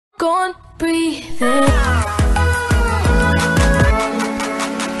Go on, breathe in.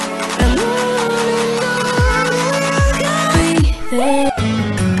 Breathe in.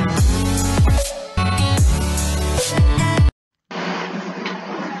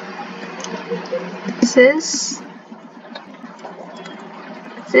 Sis,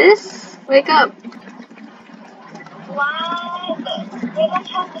 wake up. What? You don't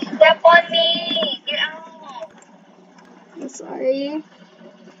have to step on me. Get out. I'm sorry.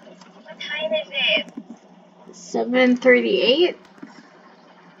 What time is it? 7:38.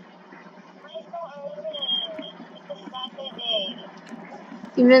 Why so early? It's a Saturday.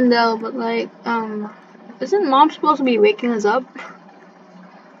 Even though, but like, isn't mom supposed to be waking us up?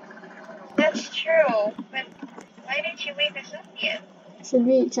 That's true. But why didn't you wake us up yet? Should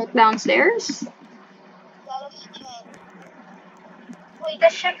we check downstairs? Let us check. Wait,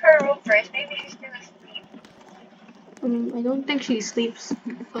 let's check her room first. Maybe she's still asleep. I don't think she sleeps,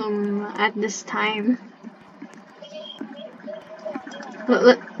 at this time.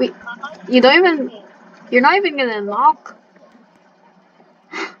 Wait, you're not even gonna knock.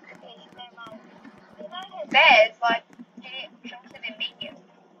 She's not in her bed, but she also didn't make it.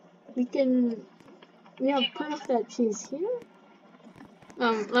 We have proof that she's here?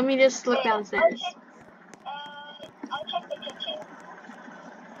 Let me just look downstairs. I'll check the kitchen.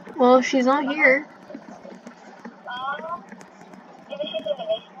 Well, she's not here. Maybe she's in the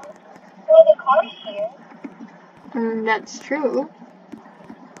basement. Well, the car's here. That's true.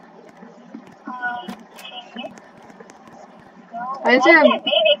 Why is there a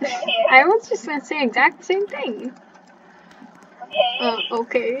baby here? I was just gonna say exact same thing. Okay.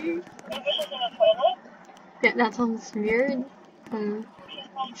 Okay. Maybe she's in the toilet? Yeah, that sounds weird.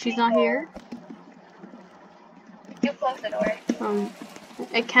 She's not here. You close the door.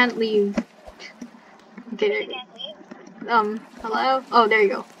 I can't leave. Okay. You can't leave? Hello? Oh, there you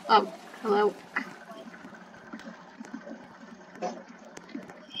go. Hello.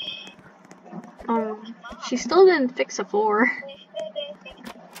 She still didn't fix the floor.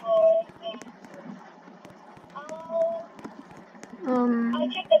 I'll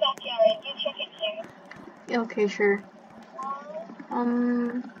check the backyard. You check it here. Okay, sure.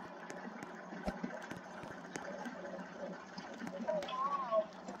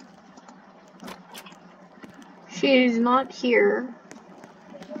 She's not here.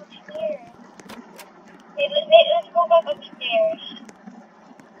 Let's go back upstairs.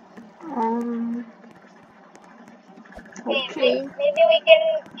 Okay. Maybe we can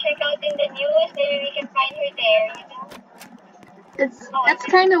check out in the news. Maybe we can find her there, you know? That's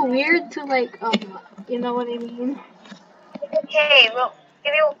kind of weird to like, you know what I mean? Okay, well,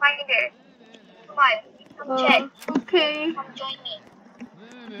 maybe we'll find her. Come on, come check. Okay. Come join me.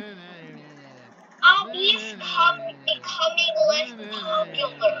 Abby's becoming less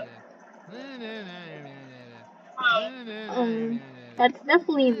popular. That's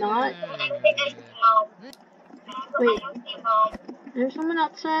definitely not. I think I see Mom. Wait, I don't see Mom. there's someone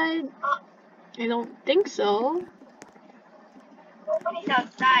outside? I don't think so. Nobody's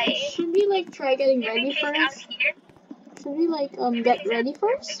outside. Should we like try getting ready She's first? out here. Should we like get ready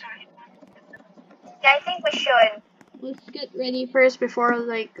first? Yeah, I think we should. Let's get ready first before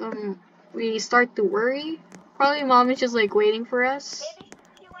like we start to worry. Probably mom is just like waiting for us. Maybe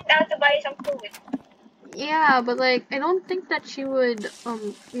she went out to buy some food. Yeah, but like I don't think that she would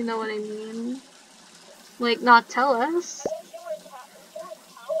you know what I mean? Like not tell us.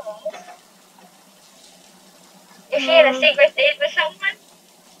 Is she in a secret date with someone?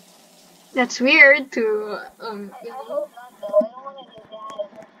 That's weird to you I know. hope not though. I don't want to do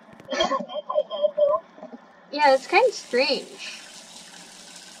that. We never met my dad though. Yeah, it's kind of strange.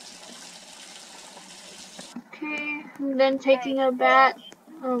 Okay, I'm then taking a bath.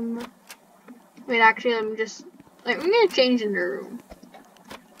 Wait, actually, I'm gonna change in the room.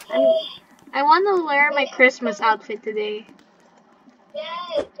 I want to wear my Christmas outfit today.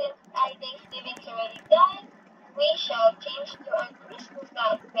 Yes, since our Thanksgiving's already done, we shall change to our Christmas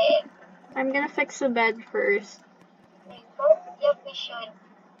outfit. I'm gonna fix the bed first. Yep, we should.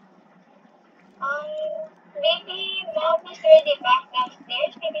 Maybe Mom is already back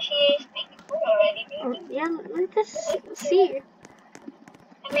downstairs. Maybe she is making food already. Maybe. Yeah, let's just see.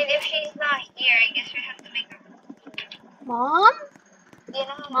 I mean, if she's not here, I guess we have to make her food. Mom? Do you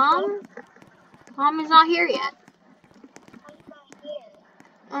know how to cook? Mom is not here yet. Mom's not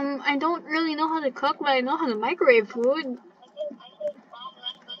here. I don't really know how to cook, but I know how to microwave food. I think Mom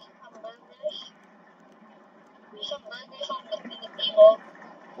left us some burgers. There's some burgers on the table.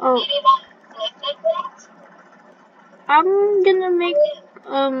 Oh. Maybe Mom left that for us? I'm gonna make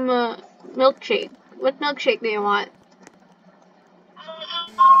milkshake. What milkshake do you want?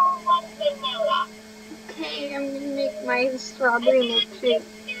 vanilla. Okay, I'm gonna make my I strawberry think it's milkshake. just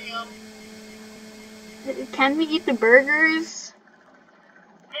cereal. Can we eat the burgers?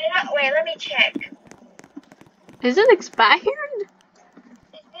 I don't know. Wait, let me check. Is it expired? It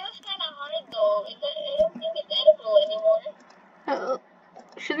feels kind of hard though. I don't think it's edible anymore.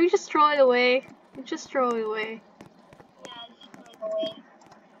 Should we just throw it away? Just throw it away. Yeah, just throw it away.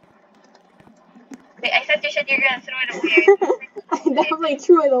 Wait, I thought you said you're gonna throw it away. I definitely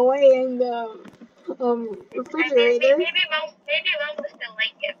threw it away in the I mean, refrigerator. maybe mom will still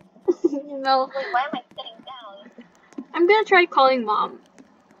like it. You know, Wait, why am I sitting down? I'm gonna try calling mom.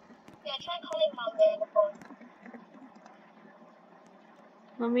 Yeah, try calling mom there on the phone.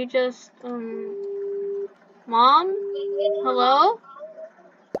 Let me just mom? Hello?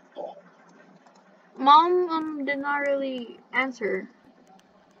 Mom did not really answer.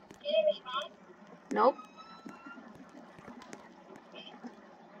 Did you respond? Nope.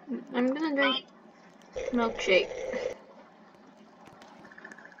 I'm gonna drink milkshake.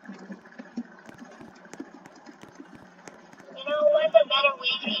 You know what's a better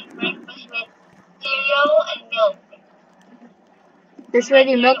way to eat breakfast with cereal and milk? There's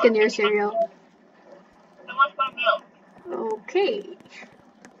already milk in your cereal. I want more milk. Okay.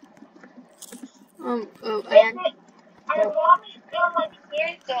 Oh, Wait, our mom is still not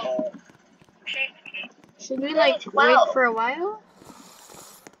here though. should we like wait 12. for a while?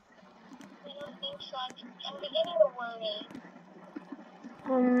 I don't think so. I'm beginning to worry.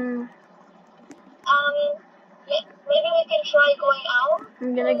 Maybe we can try going out.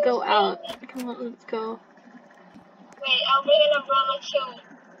 I'm gonna go out. Come on, let's go. Wait, I'll bring an umbrella too.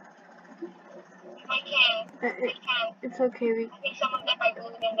 If I can. I can. It's okay. I think someone left my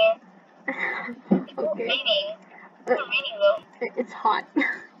food in there. It's not Okay. raining. It's not raining though. It's hot.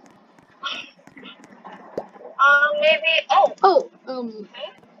 Maybe. Oh. Oh,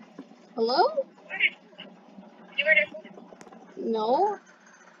 hello? Did you order food? No.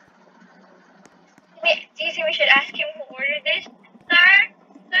 Wait, do you think we should ask him who ordered this? Sir,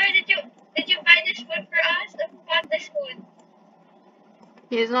 did you buy this food for us? Who bought this food?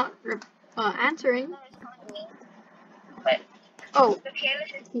 He's not answering. Not responding. But Oh, okay,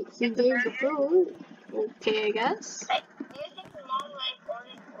 let's just he get the gave the burger. food. Okay, I guess. Hey, do you think mom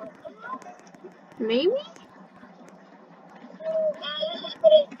ordered food for us? Maybe? Let's just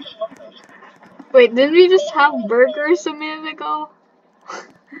put it in the table first. Wait, didn't we just have burgers a minute ago?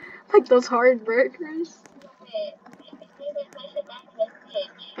 Like those hard burgers? Wait, maybe place it back in the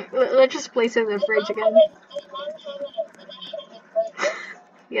fridge. Let's just place it in the fridge again. Does mom have a connection with burgers?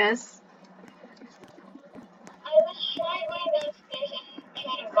 Yes. I was trying going downstairs and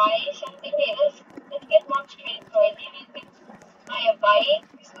try to buy something. Wait, let's get mom's credit card. Maybe we can buy a bike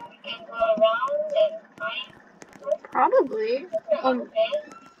so we can go around and buy. Probably.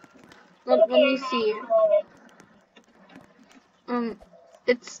 Let me see.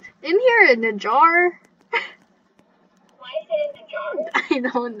 It's in here in a jar. Why is it in the jar? I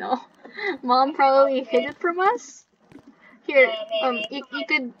don't know. Mom probably hid it from us. Here, you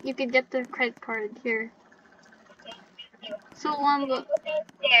could get the credit card here. So Go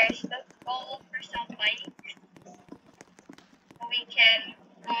downstairs. Let's go look for some bikes. So we can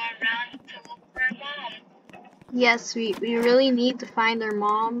go around to look for mom. Yes, we really need to find our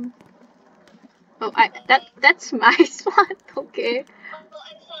mom. Oh, that's my spot. Okay.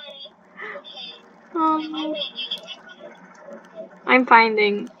 Oh, I'm sorry. Okay. I'm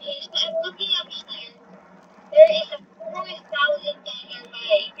finding. Okay, so I'm looking upstairs. There is a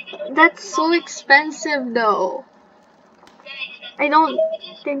 $4,000 bike. That's so expensive, though. Very expensive. I don't Can we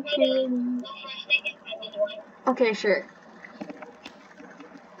just think go you. to the first second-handed one? Okay, sure.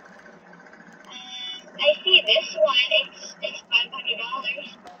 I see this one. It's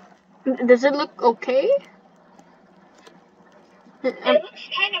 $500. Does it look okay? It looks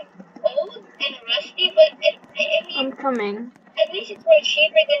kind of old and rusty, but I mean, I'm coming. at least it's more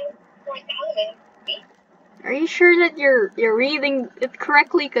cheaper than 4,000. Are you sure that you're reading it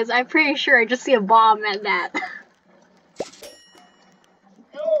correctly? Because I'm pretty sure I just see a bomb at that.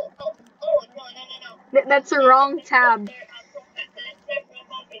 No. That's the wrong tab. Their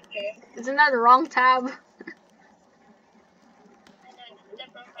profile picture. Isn't that the wrong tab? Their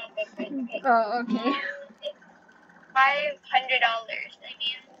profile picture. Okay. Oh, okay. It's $500.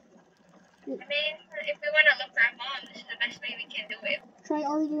 I mean, if we want to look for a mom, this is the best way we can do it. Try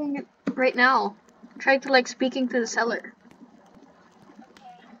ordering it right now. Try to like speaking to the seller.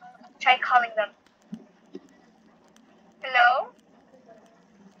 Try calling them. Hello?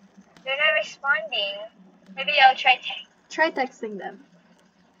 They're not responding. Maybe I'll try text. Try texting them.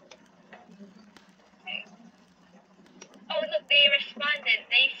 Oh look, they responded.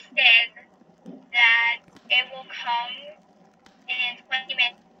 They said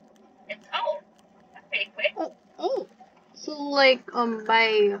like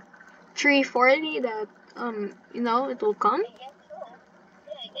by 3:40 that you know it will come? I guess so.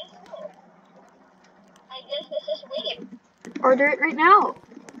 Yeah, I guess so. I guess let's just wait. Order it right now.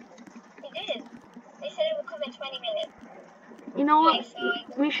 They did. They said it would come in 20 minutes. You know Okay, what?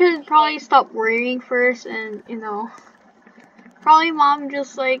 so We should probably stop worrying first, and you know, probably mom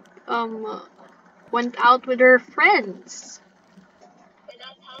just like went out with her friends.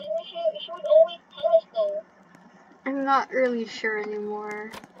 without telling me, she would always tell us though. I'm not really sure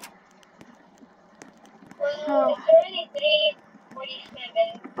anymore. Well, it's already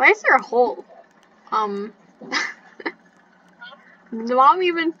 3:47. Why is there a hole? Did mom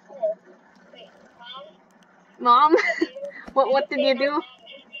even? Oh, wait, Mom? Mom, what did you do? Mom is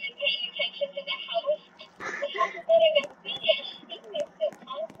really paying attention to the house. The house is not even finished. It's still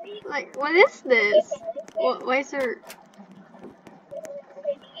concrete. Like, what is this? Why is there?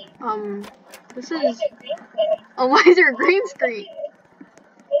 This Why is is. there green screen? Oh, why is there a green screen?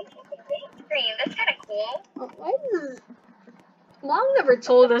 There's a green screen. That's kind of cool. Why is? Mom never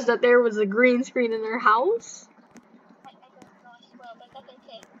told us that there was a green screen in her house. I don't know as well, but that's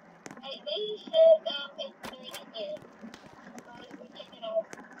okay. They said it's dirty here. So we'll check it out.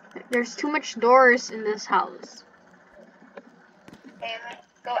 There's too much doors in this house. Okay,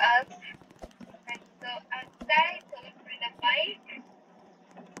 let's go out. Let's go outside to look for the bike.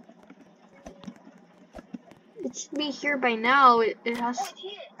 It should be here by now. It has. Oh, it's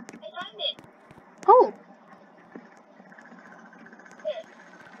here. I found it. Oh. Here.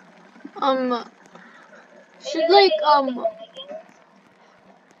 Should like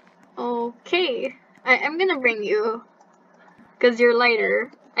Okay. I'm gonna bring you, cause you're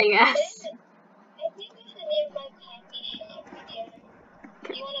lighter, I guess. I think there's a nearby coffee shop here.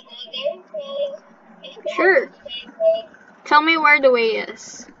 Do you want to go there? Well, it's the Sure. straight road. Tell me where the way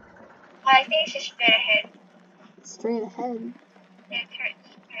is. I think it's just straight ahead. Straight ahead. Yeah, turn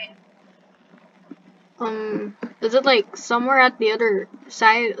straight. Is it like somewhere at the other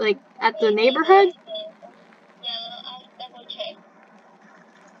side, like at the neighborhood? Yeah, I'll double check.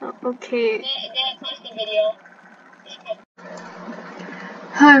 Oh, okay. Then I post the video.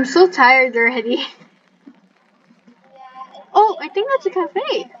 I'm so tired already. Yeah. Oh, I think that's a cafe.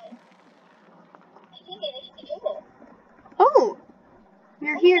 I think it is too. Oh,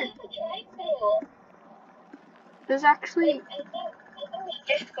 you're here. It's a drive-through. There's actually I think we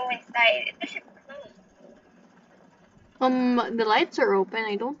should just go inside. It doesn't close. the lights are open.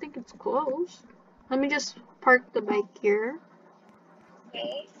 I don't think it's closed. Let me just park the bike here.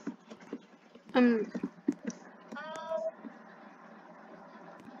 Okay.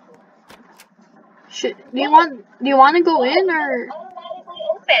 Do you want to go in or? Automatically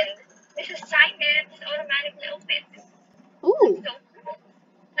open. There's a sign there that's automatically open. Ooh. So,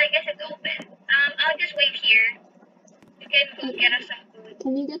 I guess it's open. I'll just wait here. You can go get us some food.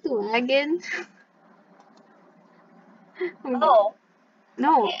 Can you get the wagon? Oh.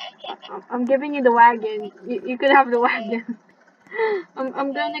 No, Okay, I can't. I'm giving you the wagon. You could have the wagon.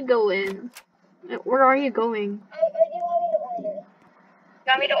 I'm gonna go in. Where are you going? Or do you want me to order? You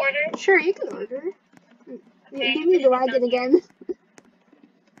want me to order? Sure, you can order. Okay. Give me the wagon again. No,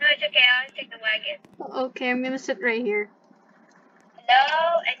 it's okay. I'll take the wagon. Okay, I'm gonna sit right here.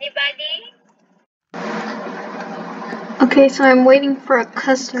 Hello? Anybody? Okay, so I'm waiting for a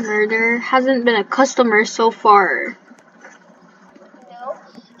customer. There hasn't been a customer so far. No.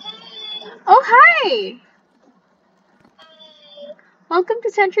 Hey. Oh, hi! Hi. Welcome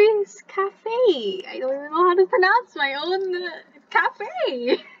to Century's Cafe. I don't even know how to pronounce my own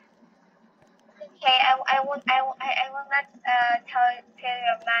cafe. Okay, I will not tell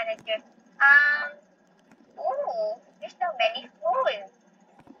your manager. Oh, there's so many food.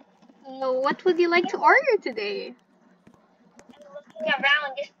 What would you like to order today? I'm looking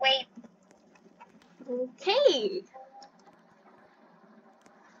around. Just wait. Okay.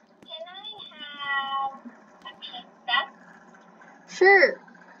 Can I have a pizza? Sure.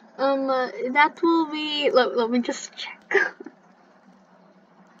 That will be. Let me just check.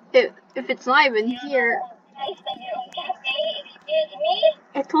 If it's not even here, Nice of your own cafe. Excuse me.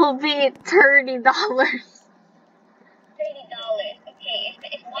 it will be $30. $30. Okay,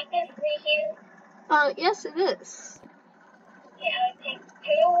 is water free here? Yes, it is. Okay, I'll take 2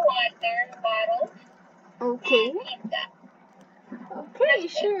 water bottles Okay. and pizza. Okay,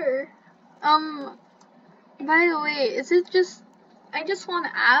 sure. By the way, is it just? I just want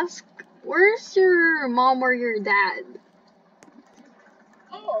to ask, where's your mom or your dad?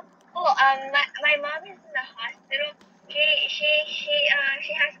 My mom is in the hospital. She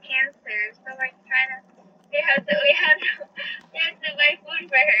has cancer, so we're trying to. We have to buy food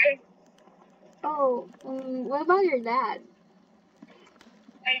for her. Oh, what about your dad?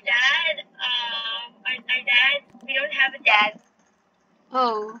 Our dad, we don't have a dad.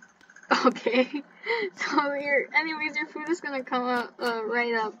 Oh, okay. So anyways, your food is gonna come up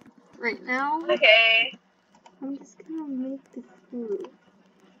right up right now. Okay. I'm just gonna make the food.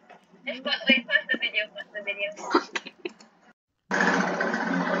 Just wait, pause the video, pause the video.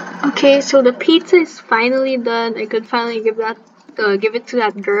 Okay, so the pizza is finally done. I could finally give it to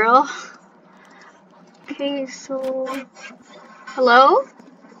that girl. Okay, so hello.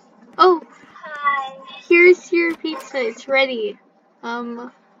 Oh, Hi. here's your pizza. It's ready. Thank you.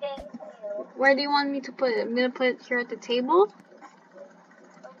 Where do you want me to put it? I'm gonna put it here at the table.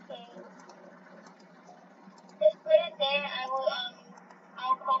 Okay. Just put it there.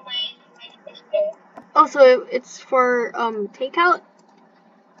 I'll call my sister. Oh, so it's for takeout.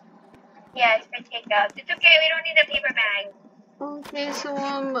 Yeah, it's for takeout. It's okay. We don't need a paper bag. Okay, so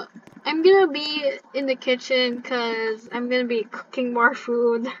I'm gonna be in the kitchen because I'm gonna be cooking more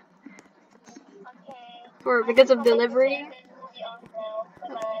food Okay. because of delivery.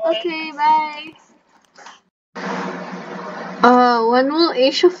 Bye. Okay, bye. When will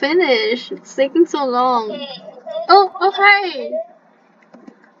Asia finish? It's taking so long. Okay. Oh, hi.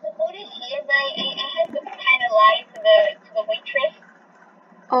 The food is here, but I had to kind of lie to the waitress.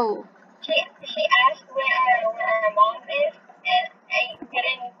 Oh, She asked where our mom is, and I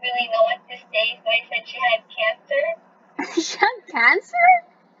didn't really know what to say, so I said she had cancer. she had cancer?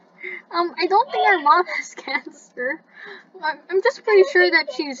 I don't think our mom has cancer. I'm just pretty sure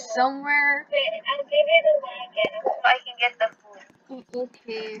that she's somewhere. Wait, I'll give you the wagon so I can get the food.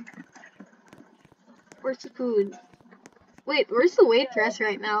 Okay. Where's the food? Wait, where's the waitress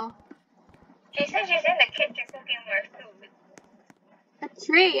right now? She said she's in the kitchen cooking more food. At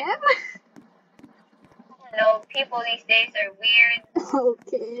 3 a.m.? No, people these days are weird.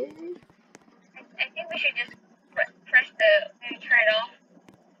 Okay. I think we should just press maybe turn it off.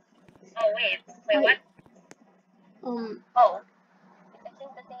 Oh, wait, what? Oh. I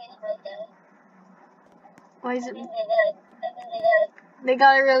think the thing is right there. Why is it? I think they did. They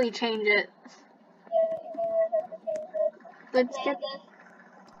gotta really change it. Yeah,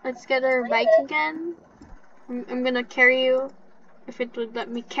 Let's get our bike again. I'm gonna carry you. If it would let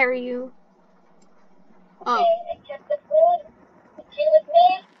me carry you. Okay, I kept the food. Is she with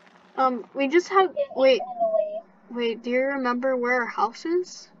me? We just have. Wait. Do you remember where our house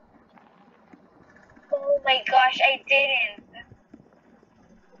is? Oh my gosh, I didn't.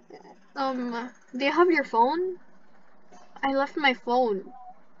 Do you have your phone? I left my phone.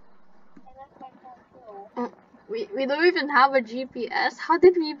 I left my phone too. We don't even have a GPS. How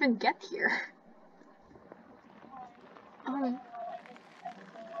did we even get here?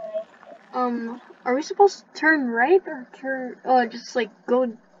 Are we supposed to turn right or turn? Oh, just like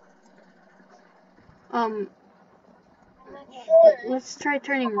go. I'm not sure. Let's try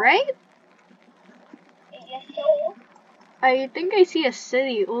turning right. I guess so. I think I see a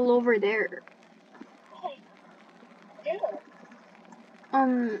city all over there.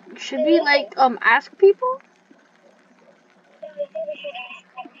 Should we like ask people? Yeah, I think we should ask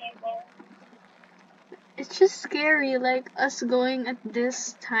some people. It's just scary, like us going at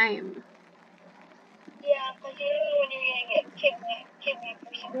this time. Yeah, because you don't know when you're gonna get kidnapped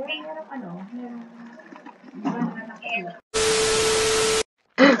or something.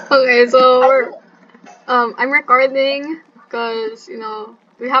 Okay, so I'm recording because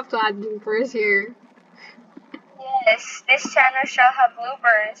we have to add bloopers here. Yes, this channel shall have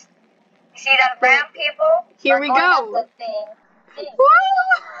bloopers. You see that brown people? Here we go.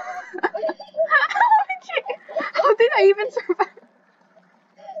 How did I even survive?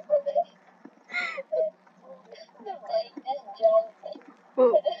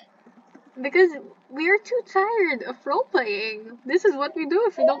 Well, because we're too tired of role playing. This is what we do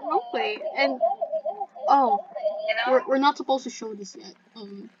if we don't role play. And we're not supposed to show this yet.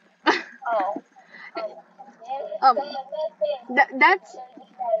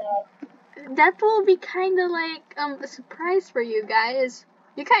 That will be kind of like a surprise for you guys.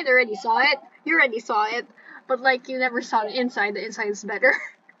 You kind of already saw it. You already saw it, but like you never saw the inside. The inside is better.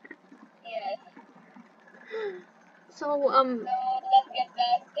 Yes. So let's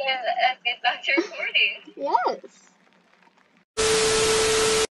get back to recording. Yes.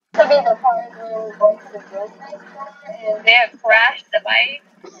 To be the part where we're going to the grocery store and they have crashed the bike.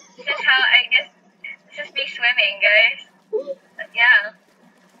 This is me swimming, guys. Yeah.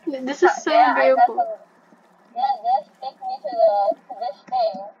 This is so beautiful. Just stick me to this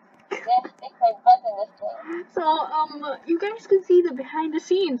thing. Just stick my butt in this thing. So you guys can see the behind the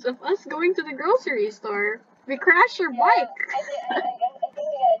scenes of us going to the grocery store. We crashed our bike. I think we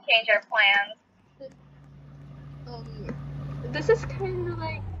gotta change our plans. this is kind of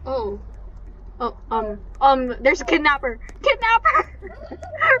like there's a kidnapper. Kidnapper!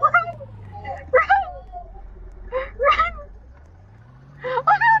 Run! Run! Run! Oh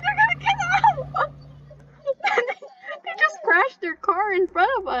no, they're gonna kidnap! They just crashed their car in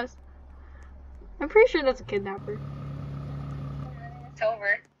front of us. I'm pretty sure that's a kidnapper. It's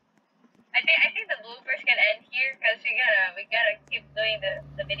over. I think the bloopers can end here because we gotta keep doing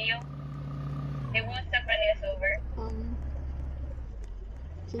the video. They won't stop running us over.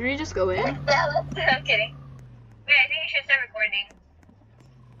 Should we just go in? I'm kidding. Wait, I think you should start recording.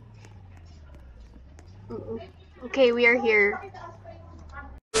 Okay, we are here.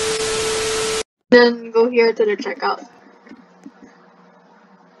 Then go here to the checkout.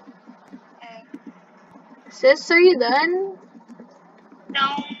 Okay. Sis, are you done?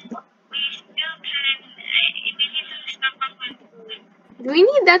 No, we still can. We need to stock up on food. Do we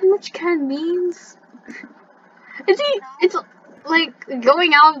need that much canned beans? It's like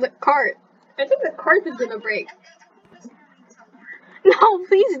going out of the cart. I think the cart is gonna break. No,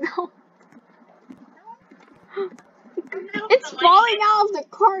 please no. It's falling out of the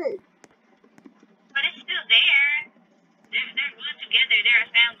cart. But it's still there. They're glued together. They're a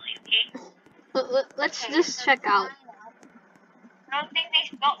family, okay? Let's just check out. I don't think they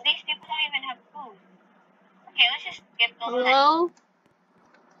still don't even have food. Okay, let's just skip the Hello?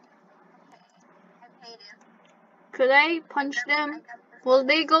 Could I punch them? Will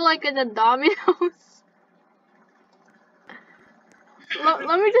they go like in the dominoes?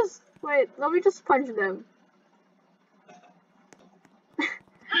 Let me just punch them.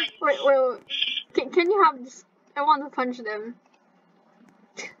 wait. Can you have this? I want to punch them.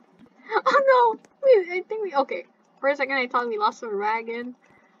 Oh no! Wait, I think okay. For a second I thought we lost a wagon.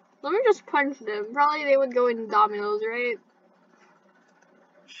 Let me just punch them. Probably they would go in dominoes, right?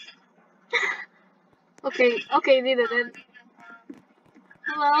 Okay, they didn't.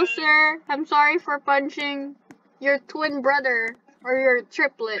 Hello, sir. I'm sorry for punching your twin brother or your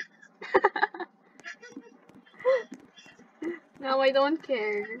triplet. No, I don't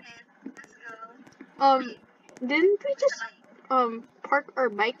care. Didn't we just park our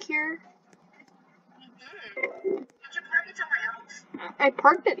bike here? We did. Did you park it somewhere else? I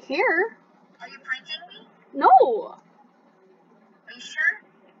parked it here. Are you pranking me? No, Are you sure?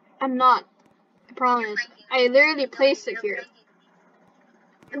 I'm not. I promise. I literally placed it here.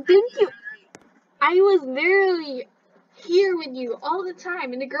 Didn't you? I was literally here with you all the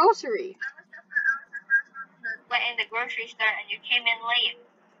time in the grocery. Went in the grocery store and you came in late.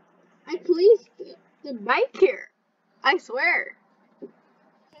 I placed the bike here. I swear. Okay,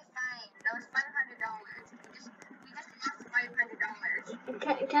 fine. That was $500. We just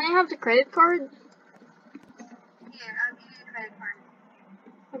lost $500. Can I have the credit card? Here, I'll give you the credit card.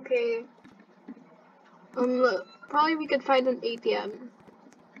 Okay. Probably we could find an ATM.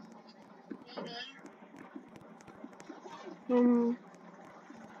 Maybe.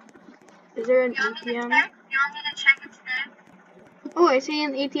 Is there an You want me to ATM? check? You want me to check instead? Oh, I see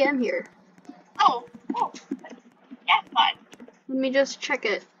an ATM here. Oh, jackpot. Let me just check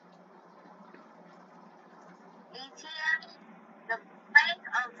it. ATM, the Bank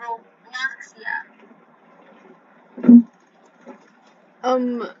of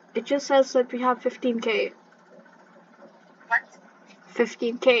Robloxia. It just says that we have 15K. What?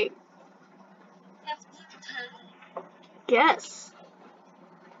 15K. 15K? Yes.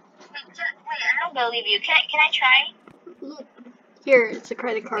 Wait, I don't believe you. Can I try? Look. Here, it's a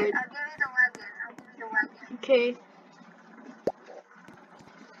credit card. I'll give you the wagon. Okay.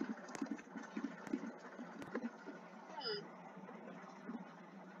 Wait.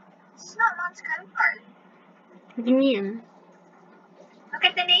 It's not Mom's credit card. What do you mean? Look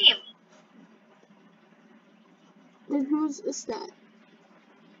at the name. Then whose is that?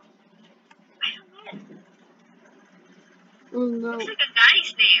 I don't know. Oh no. Looks like a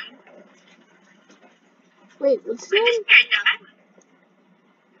guy's name. Wait, what's the Wait, this name? guy died?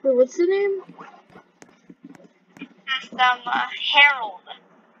 Wait, what's the name? That's Harold.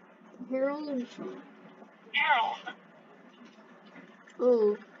 Harold? Harold.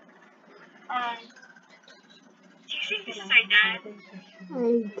 Oh. Do you think this is our dad? I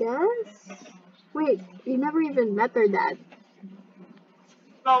guess? Wait, you never even met their dad.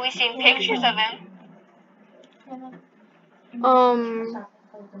 Well, we've seen pictures of him.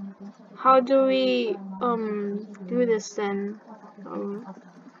 How do we, do this then? I mean, I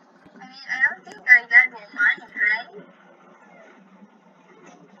don't think our dad will mind,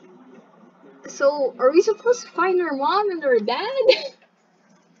 right? So, are we supposed to find our mom and our dad?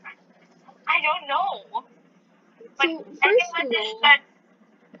 I don't know. But So, I think first of let's just all, start.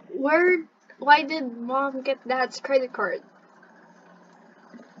 why did mom get dad's credit card?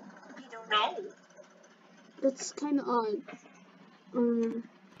 No. That's kind of odd.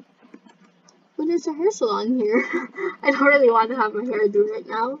 What is a hair salon here? I don't really want to have my hair do right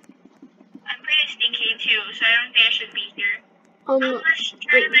now. I'm pretty stinky too, so I don't think I should be here. Let's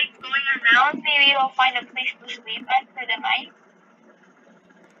try wait. like going around. Maybe we'll find a place to sleep at for the night.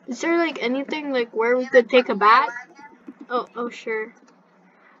 Is there like anything like where we could take a bath? Oh, sure.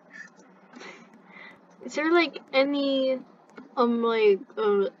 Is there like any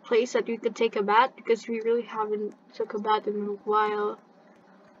place that we could take a bath, because we really haven't took a bath in a while.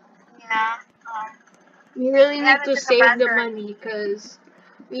 Yeah. We really need haven't to took a save bath the for- money because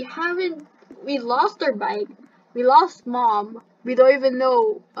we lost our bike, we lost mom, we don't even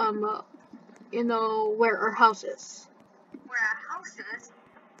know where our house is. Where our house is.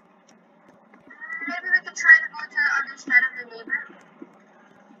 Maybe we could try to go to the other side of the neighborhood.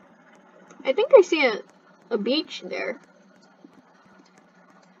 I think I see a beach there.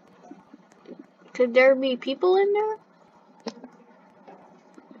 Could there be people in there?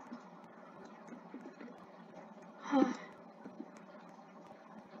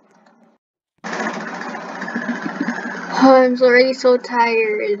 I'm already so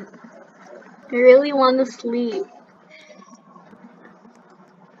tired. I really want to sleep.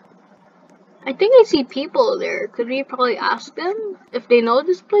 I think I see people there. Could we probably ask them if they know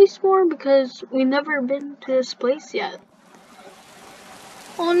this place more? Because we've never been to this place yet.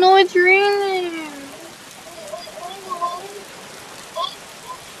 Oh no, it's raining!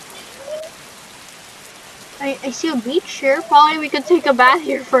 I see a beach here. Probably we could take a bath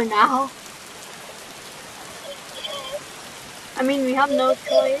here for now. I mean, we have no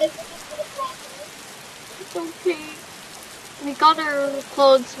choice. It's okay. We got our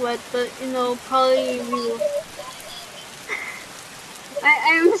clothes wet, but probably we will.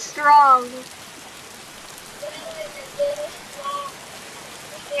 I'm strong.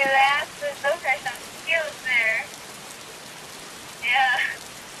 Yeah, those are some skills there. Yeah.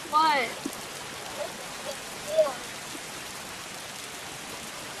 What?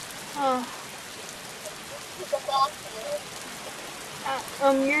 Oh.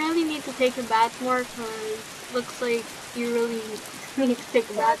 You really need to take a bath more, because looks like you really need to take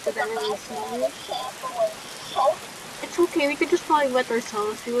a bath because I'm really small. It's okay, we could just probably wet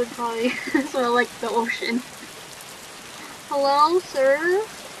ourselves. We would probably smell like the ocean. Hello, sir?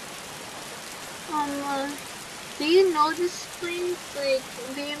 Do you know this place? Like,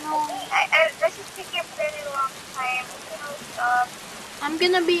 do you know? This is taking a pretty long time. I'm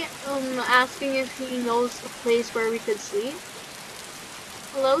gonna be asking if he knows a place where we could sleep.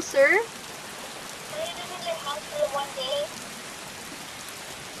 Hello, sir? Can you visit your house for one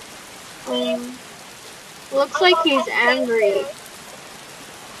day? Looks like he's angry.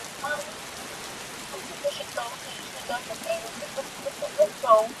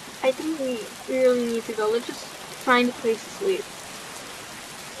 I think we really need to go. Let's just find a place to sleep.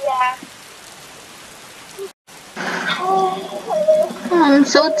 Yeah. I'm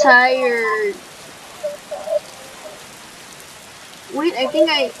so tired. Wait, I think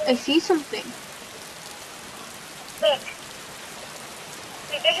I see something. Look.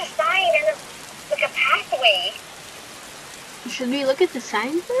 There's a sign and like a pathway. Should we look at the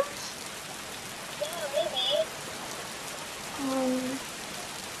sign first? Yeah, maybe.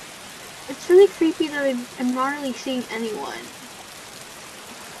 It's really creepy that I'm not really seeing anyone.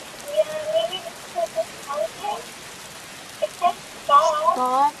 Yeah, maybe it's house. It says stop.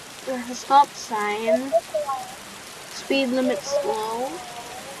 Stop. There's a stop sign. Speed limit slow.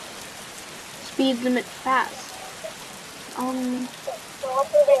 Speed limit fast. So what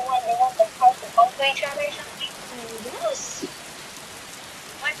do they want? They want the cars to bump to each other or something? Yes.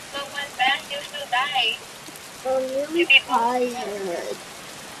 Once go one fast, you still die. I'm really tired.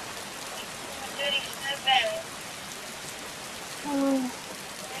 37. Oh.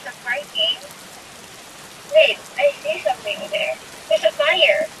 There's a parking. Wait, I see something there. There's a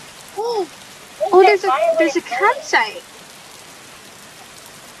fire. Oh, What's that there's fire a like campsite.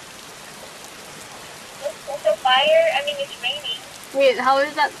 There's a fire. I mean, it's raining. Wait, how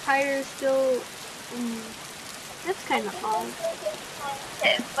is that fire still? That's kind of odd.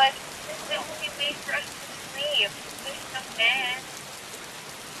 But this is the only way for us to sleep. There's no bed.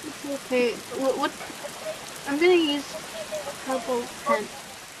 It's okay. What? I'm gonna use purple pen.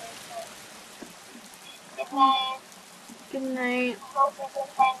 Good night. Good night. Hope you can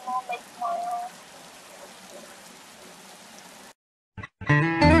find more by tomorrow.